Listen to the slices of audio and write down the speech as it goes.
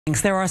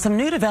There are some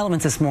new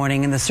developments this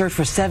morning in the search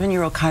for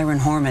 7-year-old Kyron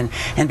Horman.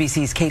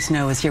 NBC's Kate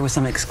Snow is here with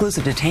some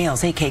exclusive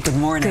details. Hey, Kate, good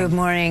morning. Good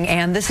morning.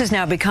 And this has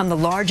now become the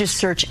largest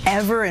search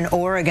ever in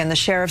Oregon. The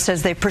sheriff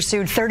says they've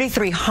pursued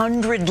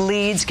 3,300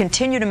 leads,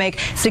 continue to make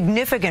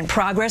significant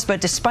progress. But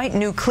despite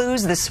new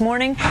clues this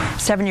morning,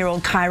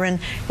 7-year-old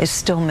Kyron is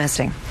still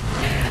missing.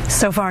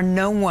 So far,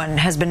 no one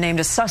has been named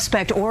a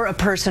suspect or a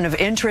person of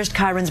interest.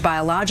 Kyron's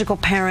biological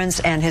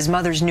parents and his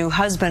mother's new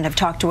husband have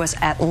talked to us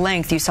at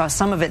length. You saw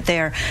some of it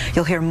there.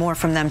 You'll hear more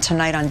from them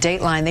tonight on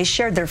Dateline. They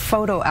shared their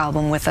photo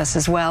album with us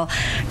as well.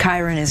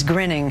 Kyron is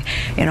grinning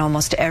in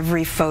almost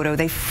every photo.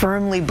 They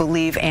firmly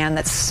believe, Ann,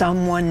 that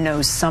someone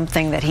knows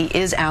something, that he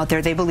is out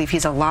there. They believe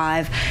he's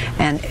alive,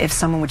 and if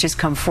someone would just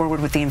come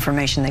forward with the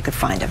information, they could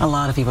find him. A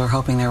lot of people are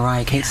hoping they're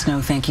right. Kate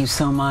Snow, thank you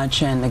so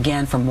much. And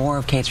again, for more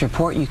of Kate's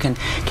report, you can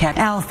catch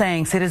Al.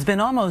 Thanks. It has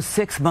been almost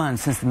 6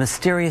 months since the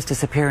mysterious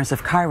disappearance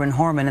of Kyron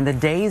Horman, and the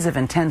days of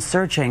intense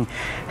searching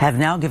have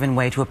now given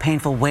way to a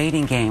painful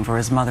waiting game for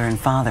his mother and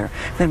father.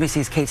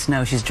 NBC's Kate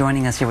Snow, she's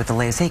joining us here with the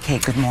latest. Hey,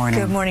 Kate, good morning.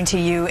 Good morning to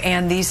you.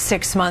 And these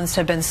 6 months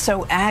have been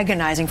so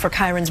agonizing for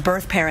Kyron's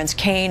birth parents,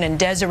 Kane and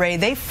Desiree.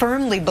 They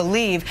firmly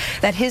believe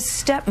that his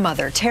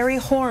stepmother, Terry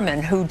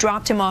Horman, who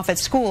dropped him off at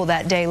school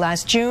that day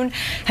last June,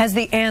 has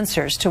the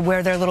answers to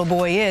where their little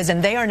boy is,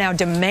 and they are now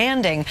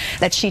demanding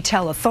that she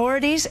tell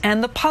authorities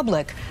and the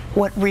public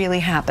what really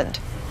happened.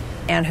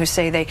 And who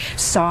say they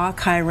saw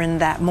Kyron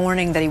that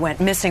morning, that he went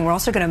missing. We're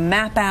also going to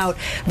map out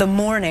the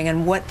morning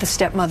and what the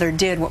stepmother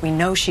did, what we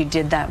know she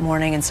did that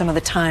morning, and some of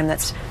the time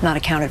that's not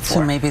accounted for.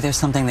 So maybe there's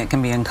something that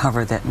can be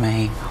uncovered that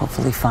may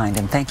hopefully find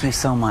him. Thank you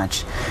so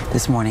much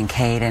this morning,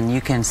 Kate. And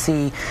you can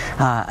see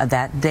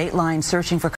that Dateline searching for